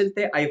 कंडीशन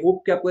थे, आई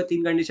होप कि आपको ये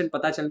 3 कंडीशन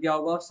पता चल गया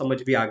होगा और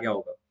समझ भी आ गया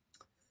होगा।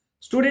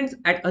 Students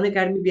eight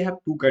Unacademy we have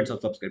 2 kinds of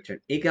subscription.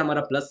 एक है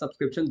हमारा प्लस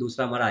सब्सक्रिप्शन,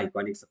 दूसरा हमारा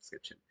आइकॉनिक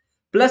सब्सक्रिप्शन।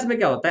 प्लस में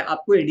क्या होता है,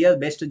 आपको इंडिया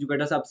बेस्ट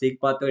एजुकेटर से आप सीख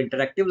पाते हो,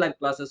 इंटरैक्टिव लाइव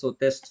क्लासेस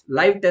होते हैं,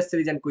 live test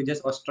series and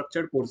quizzes और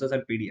structured courses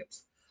and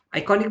PDFs.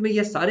 Iconic में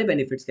ये सारे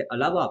बेनिफिट्स के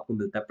अलावा आपको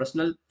मिलता है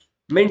पर्सनल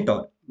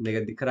मेंटोर।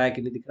 दिख रहा है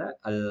कि नहीं दिख रहा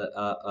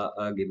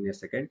है, गिव मी अ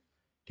सेकंड।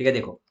 ठीक है,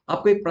 देखो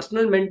आपको एक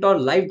personal mentor,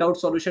 live doubt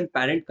solution,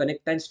 parent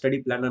connect and study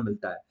planner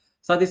मिलता है।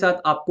 साथ ही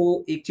साथ आपको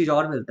एक चीज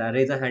और मिलता है,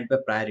 रेजर हैंड पे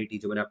प्रायोरिटी,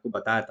 जो मैंने आपको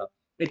बताया था।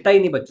 इतना ही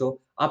नहीं बच्चों,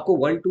 आपको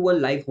 1-to-1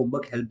 लाइव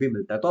होमवर्क हेल्प भी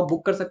मिलता है। तो आप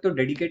बुक कर सकते हो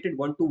dedicated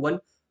 1-to-1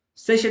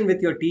 session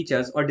with your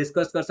teachers और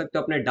डिस्कस कर सकते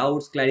हो अपने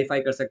डाउट्स,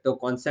 क्लैरिफाई कर सकते हो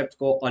कॉन्सेप्ट्स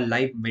को, और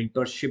लाइव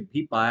मेंटरशिप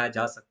भी पाया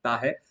जा सकता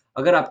है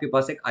अगर आपके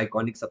पास एक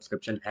आइकॉनिक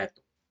सब्सक्रिप्शन है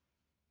तो।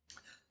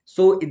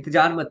 सो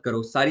इंतजार मत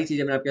करो, सारी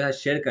चीजें मैंने आपके साथ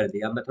शेयर कर दी।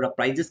 अब मैं थोड़ा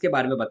प्राइजेस के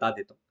बारे में बता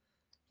देता हूँ।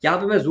 यहाँ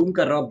पे मैं जूम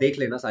कर रहा हूँ, आप देख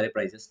लेना सारे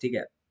प्राइजेस, ठीक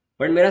है।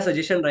 बट मेरा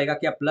सजेशन रहेगा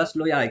कि आप प्लस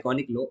लो या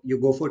iconic low, you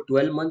go for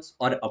 12 months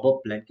और अबव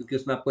प्लान, क्योंकि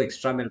उसमें आपको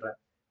एक्स्ट्रा मिल रहा है।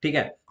 ठीक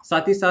है,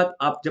 साथ ही साथ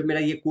आप जब मेरा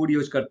ये कोड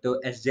यूज करते हो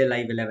SJ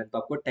Live 11, तो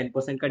आपको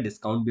 10% का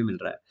डिस्काउंट भी मिल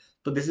रहा है।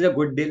 तो this is a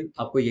good deal,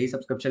 आपको यही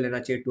सब्सक्रिप्शन लेना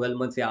चाहिए 12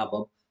 मंथ्स या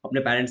अबव।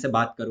 अपने पेरेंट्स से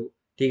बात करो,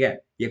 ठीक है,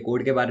 ये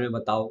कोड के बारे में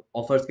बताओ,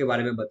 ऑफर्स के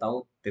बारे में बताओ,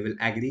 दे विल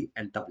एग्री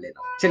एंड तब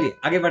लेना। चलिए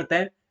आगे बढ़ते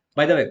हैं।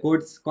 बाय द वे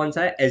कोड कौन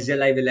सा है, SJ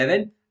Live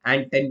 11,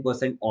 एंड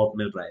 10% ऑफ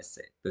मिल रहा है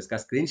इससे, तो इसका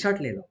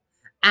स्क्रीनशॉट ले लो।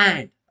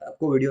 एंड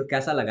आपको वीडियो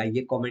कैसा लगा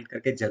ये कमेंट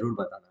करके जरूर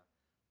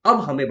बताना। अब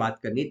हमें बात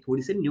करनी है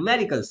थोड़ी सी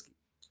न्यूमेरिकल्स की।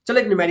 चलो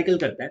एक न्यूमेरिकल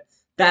करते हैं,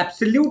 the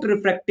absolute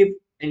refractive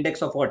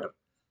index of water.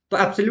 तो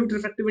एब्सोल्यूट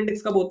रिफ्रैक्टिव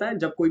इंडेक्स कब होता है,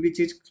 जब कोई भी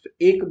चीज,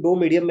 एक दो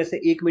मीडियम में से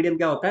एक मीडियम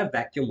क्या होता है,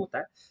 वैक्यूम होता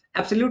है।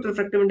 Absolute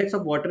refractive index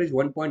of water is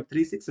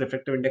 1.36।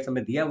 Refractive index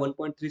हमें दिया है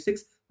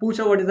 1.36।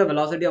 पूछा what is the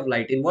velocity of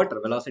light in water,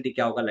 velocity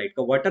क्या होगा लाइट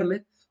का वाटर में,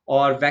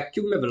 और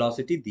वैक्यूम में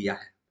वेलोसिटी दिया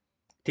है।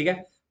 ठीक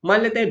है,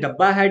 मान लेते हैं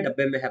डब्बा है,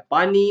 डब्बे में है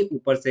पानी,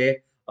 ऊपर से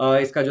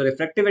इसका जो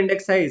रिफ्रैक्टिव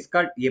इंडेक्स है,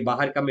 इसका ये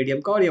बाहर का मीडियम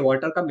का और ये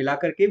वाटर का मिला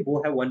करके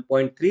वो है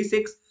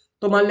 1.36।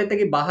 तो मान लेते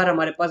हैं कि बाहर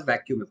हमारे पास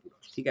वैक्यूम है पूरा,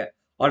 ठीक है,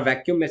 और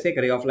वैक्यूम में से एक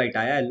रे ऑफ लाइट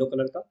आया येलो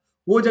कलर का,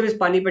 वो जब इस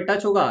पानी पे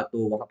टच होगा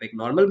तो वहां पे एक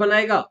नॉर्मल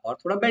बनाएगा और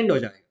थोड़ा बेंड हो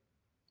जाएगा,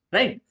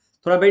 राइट,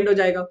 थोड़ा बेंड हो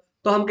जाएगा।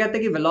 तो हम कहते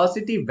हैं कि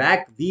वेलोसिटी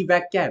वैक, वी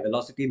वैक क्या है,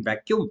 वेलोसिटी इन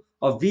वैक्यूम,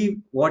 और वी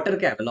वाटर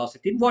क्या है,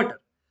 वेलोसिटी इन वाटर।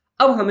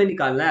 अब हमें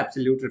निकालना है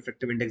एब्सोल्यूट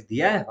रिफ्रैक्टिव इंडेक्स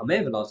दिया है हमें,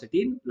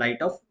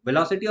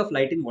 velocity of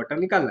light in water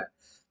निकालना है।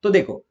 तो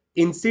देखो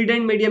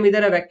इंसिडेंट मीडियम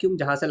इधर है, वैक्यूम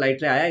जहां से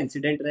लाइट रे आया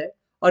इंसिडेंट रे,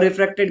 और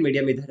रिफ्रैक्टेड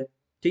मीडियम इधर है,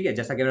 ठीक है,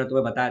 जैसा कि मैंने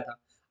तुम्हें बताया था।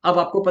 अब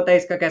आपको पता है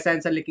इसका कैसा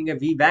आंसर लिखेंगे,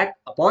 वी वैक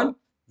अपॉन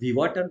वी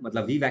वाटर,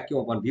 मतलब we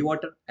vacuum upon we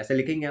water, ऐसे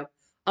लिखेंगे आप।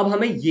 अब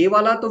हमें ये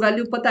वाला तो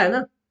वैल्यू पता है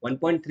ना,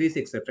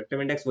 1.36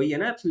 रिफ्रैक्टिव इंडेक्स वही है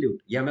ना एब्सोल्यूट,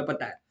 ये हमें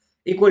पता है।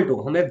 इक्वल टू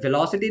हमें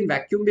वेलोसिटी इन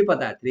वैक्यूम भी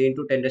पता है 3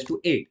 into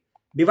 10⁸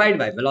 divide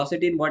by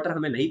velocity in water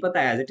हमें नहीं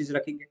पता है, एज इट इज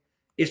रखेंगे।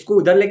 इसको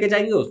उधर लेके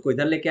जाएंगे, उसको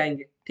इधर लेके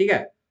आएंगे, ठीक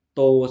है।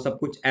 तो सब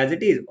कुछ एज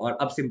इट इज, और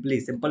अब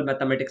सिंपल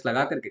मैथमेटिक्स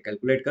लगा करके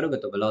कैलकुलेट करोगे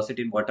तो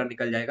वेलोसिटी इन वाटर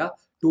निकल जाएगा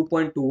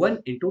 2.21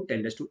 इंटू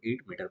 10⁸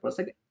 मीटर पर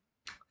सेकेंड।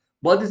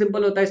 बहुत ही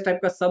सिंपल होता है इस टाइप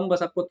का सम,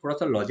 बस आपको थोड़ा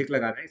सा लॉजिक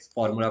लगाना है इस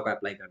फॉर्मूला को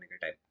अप्लाई करने के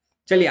टाइम।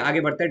 चलिए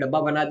आगे बढ़ते हैं,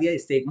 डब्बा बना दिया,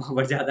 इससे एक मार्क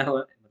बढ़ जाता है,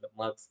 मतलब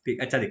मार्क्स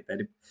ठीक अच्छा दिखता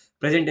है,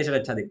 प्रेजेंटेशन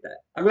अच्छा दिखता है।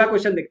 अगला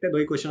क्वेश्चन देखते हैं, दो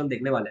ही क्वेश्चन हम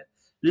देखने वाले हैं।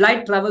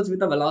 Light travels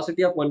with a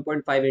velocity of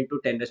 1.5 into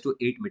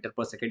 10⁸ metre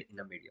पर सेकंड इन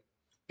अ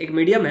मीडियम। एक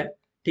मीडियम है,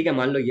 ठीक है,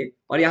 मान लो ये,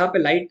 और यहाँ पे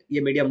लाइट,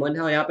 ये मीडियम 1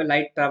 है, और यहाँ पे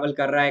लाइट ट्रेवल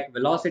कर रहा है एक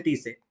वेलोसिटी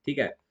से, ठीक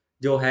है,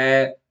 जो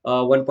है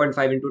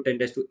 1.5 इंटू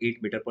 10⁸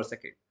 मीटर पर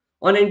second.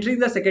 On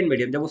entering the second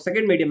medium, जब वो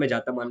सेकंड मीडियम में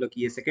जाता है, मान लो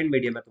कि ये सेकंड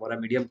मीडियम है तुम्हारा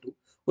मीडियम 2,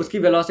 उसकी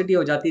वेलोसिटी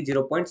हो जाती है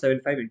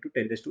 0.75 इंटू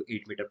 10⁸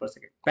 मीटर पर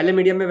सेकंड। पहले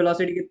मीडियम में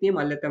वेलोसिटी कितनी है,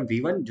 मान लेते हैं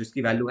v1,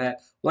 जिसकी वैल्यू है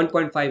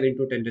 1.5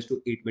 इंटू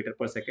 10⁸ मीटर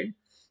पर सेकंड।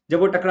 जब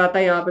वो टकराता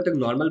है यहाँ पे तो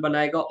नॉर्मल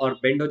बनाएगा और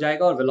बेंड हो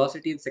जाएगा, और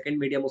वेलोसिटी इन सेकंड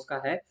मीडियम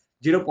उसका है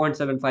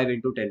 0.75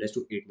 इंटू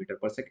 10⁸ मीटर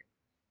पर सेकंड।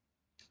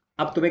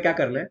 अब तुम्हें क्या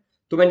करना है,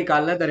 तुम्हें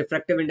निकालना है the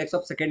refractive index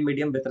of second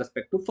medium with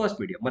respect to first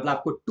medium, मतलब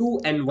आपको 2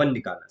 and 1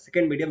 निकालना है,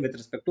 second medium with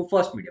respect to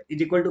first medium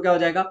is equal to क्या हो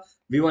जाएगा,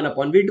 v1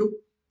 अपॉन v2।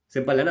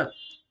 सिंपल है ना,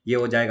 ये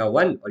हो जाएगा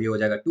 1 और ये हो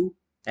जाएगा 2,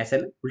 ऐसे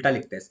ना उल्टा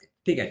लिखते हैं इसके,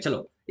 ठीक है।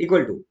 चलो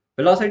equal to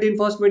velocity in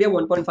first medium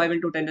 1.5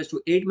 into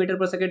 10⁸ metre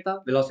पर सेकंड था,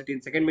 वेलोसिटी इन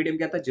सेकंड मीडियम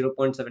क्या था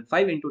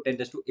 0.75 इंटू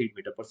 10⁸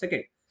 मीटर पर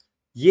सेकंड।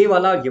 ये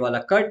वाला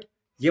कट,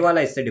 ये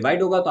वाला इससे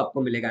डिवाइड होगा तो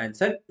आपको मिलेगा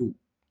आंसर 2।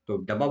 तो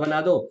डब्बा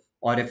बना दो,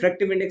 और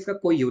रिफ्रैक्टिव इंडेक्स का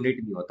कोई यूनिट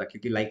नहीं होता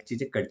क्योंकि लाइक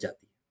चीजें कट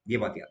जाती है, ये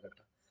बात याद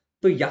रखना।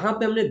 तो यहाँ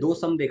पे हमने दो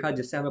सम देखा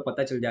जिससे हमें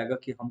पता चल जाएगा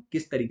कि हम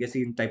किस तरीके से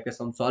इन टाइप के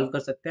सम सॉल्व कर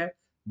सकते हैं,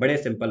 बड़े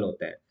सिंपल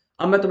होते हैं।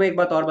 अब मैं तुम्हें एक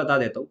बात और बता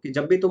देता हूँ कि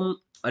जब भी तुम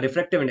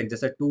रिफ्रैक्टिव इंडेक्स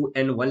जैसे 2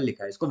 and 1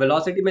 लिखा है, इसको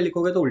वेलोसिटी में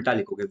लिखोगे तो उल्टा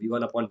लिखोगे,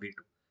 v1 अपॉन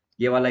v2,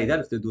 ये वाला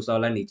इधर फिर दूसरा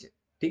वाला नीचे,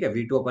 ठीक है,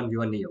 v2 अपॉन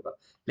v1 नहीं होगा।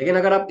 लेकिन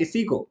अगर आप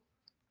इसी को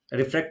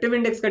रिफ्रैक्टिव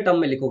इंडेक्स के टर्म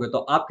में लिखोगे तो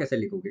आप कैसे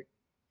लिखोगे,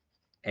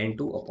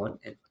 n2 अपॉन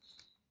n,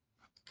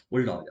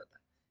 उल्टा हो जाता है।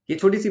 ये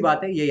छोटी सी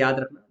बात है, ये याद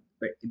रखना,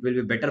 it will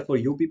be better for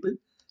you people,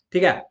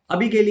 ठीक है।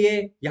 अभी के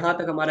लिए यहां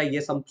तक हमारा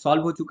ये सम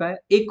सॉल्व हो चुका है।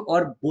 एक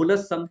और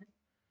बोनस सम है,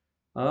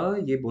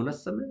 ये बोनस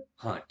सम है,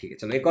 हाँ ठीक है,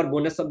 चलो एक और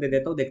बोनस सम दे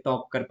देता हूँ, देखता हूँ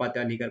आप कर पाते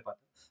हैं नहीं कर पाते।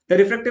 The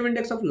refractive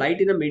index of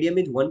light in a medium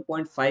is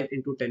 1.5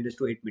 into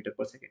 10⁸ metre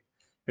पर सेकंड।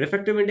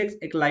 रिफ्रैक्टिव इंडेक्स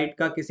एक लाइट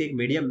का किसी एक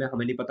मीडियम में,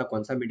 हमें नहीं पता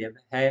कौन सा मीडियम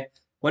है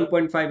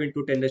 1.5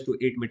 इंटू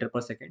 10⁸ मीटर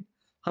पर सेकंड।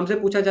 हमसे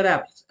पूछा जा रहा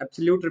है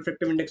absolute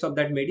refractive index of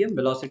that medium,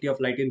 velocity of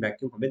light in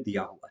vacuum हमें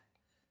दिया हुआ है।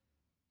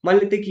 मान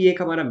लेते हैं कि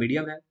एक हमारा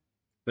मीडियम है,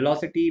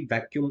 वेलोसिटी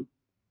वैक्यूम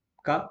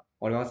का,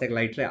 और वहां से एक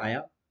लाइट रे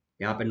आया,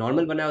 यहाँ पे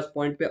नॉर्मल बनाया उस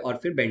पॉइंट पे, और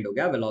फिर बेंड हो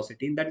गया,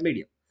 वेलोसिटी इन दैट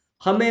मीडियम।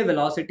 हमें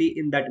वेलोसिटी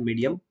इन दैट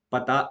मीडियम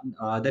पता,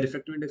 the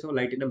refractive index of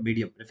light in a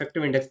medium,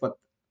 refractive index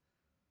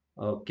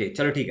पता, ओके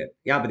चलो ठीक है।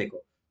 यहाँ पे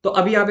देखो, तो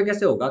अभी यहाँ पे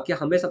कैसे होगा कि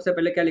हमें सबसे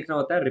पहले क्या लिखना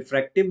होता है,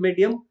 refractive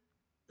medium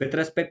with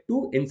respect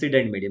to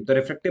incident medium. तो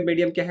रिफ्रैक्टिव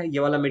मीडियम क्या है, ये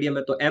वाला मीडियम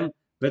है, तो m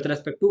with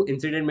respect to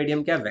incident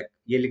medium क्या है, वैक,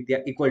 ये लिख दिया,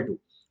 equal to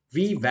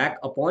v वैक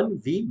upon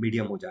v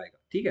medium हो जाएगा,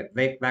 ठीक है,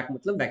 वैक वैक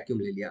मतलब वैक्यूम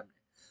ले लिया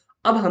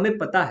हमने। अब हमें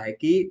पता है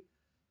कि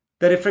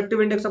the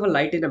refractive index of a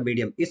light in a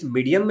medium, इस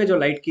मीडियम में जो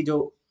लाइट की जो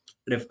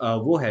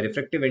वो है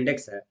रिफ्रैक्टिव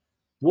इंडेक्स है,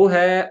 वो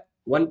है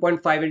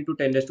 1.5 इंटू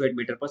 10⁸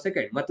 मीटर पर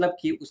सेकेंड, मतलब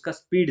कि उसका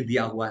स्पीड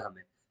दिया हुआ है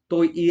हमें।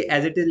 तो ये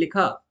एज इट इज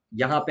लिखा,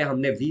 यहाँ पे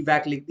हमने वी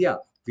वैक लिख दिया,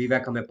 वी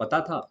वैक हमें पता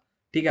था,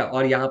 ठीक है,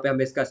 और यहाँ पे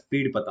हमें इसका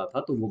स्पीड पता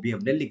था तो वो भी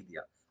हमने लिख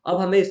दिया। अब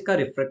हमें इसका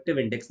रिफ्रैक्टिव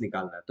इंडेक्स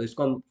निकालना है, तो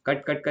इसको हम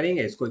कट कट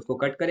करेंगे, इसको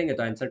कट करेंगे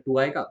तो आंसर 2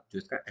 आएगा, जो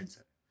इसका आंसर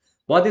है।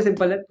 बहुत ही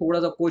सिंपल है, थोड़ा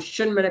सा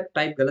क्वेश्चन मैंने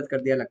टाइप गलत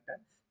कर दिया लगता है।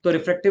 तो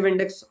रिफ्रैक्टिव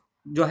इंडेक्स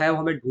जो है वो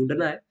हमें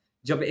ढूंढना है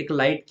जब एक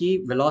लाइट की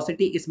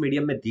वेलोसिटी इस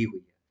मीडियम में दी हुई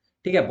है,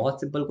 ठीक है।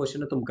 बहुत सिंपल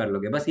क्वेश्चन है, तुम कर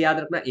लोगे, बस याद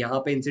रखना यहाँ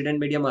पे इंसिडेंट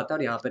मीडियम आता है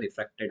और यहाँ पे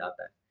रिफ्रैक्टेड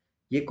आता है।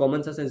 ये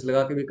कॉमन सा सेंस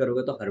लगा के भी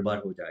करोगे तो हर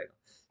बार हो जाएगा।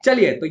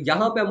 चलिए, तो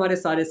यहाँ पे हमारे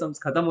सारे सम्स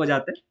खत्म हो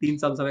जाते हैं, 3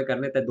 सम्स हमें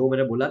करने थे, 2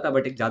 मैंने बोला था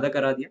बट एक ज्यादा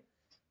करा दिया।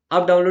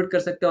 आप डाउनलोड कर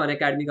सकते हो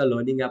अनअकैडमी का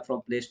learning app from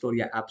play store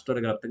या ऐप स्टोर,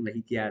 अगर अब तक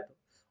नहीं किया है तो,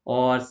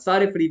 और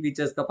सारे फ्री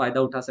फीचर्स का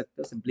फायदा उठा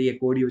सकते हो। सिंपली ये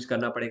कोड यूज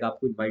करना पड़ेगा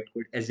आपको, इनवाइट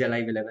कोड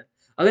SJLIVE11।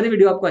 अगर ये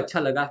वीडियो आपको अच्छा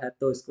लगा है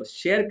तो इसको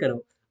शेयर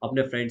करो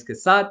अपने फ्रेंड्स के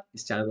साथ,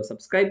 इस चैनल को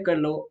सब्सक्राइब कर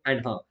लो,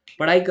 एंड हाँ,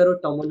 पढ़ाई करो,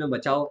 टर्म में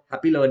बचाओ,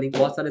 हैप्पी लर्निंग।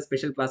 बहुत सारे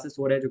स्पेशल क्लासेस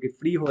हो रहे हैं जो कि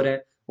फ्री हो रहे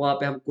हैं, वहाँ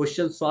पे हम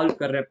क्वेश्चन सॉल्व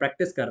कर रहे हैं,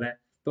 प्रैक्टिस कर रहे हैं,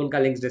 तो उनका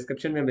लिंक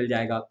डिस्क्रिप्शन में मिल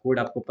जाएगा। कोड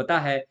आपको पता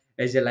है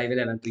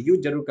SJLIVE11, तो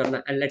यूज जरूर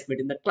करना, and let's meet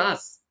in the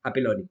class.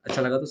 Happy learning.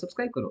 अच्छा लगा तो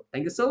सब्सक्राइब करो।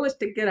 Thank you so much,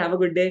 take care, have a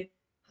good day,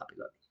 happy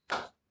learning.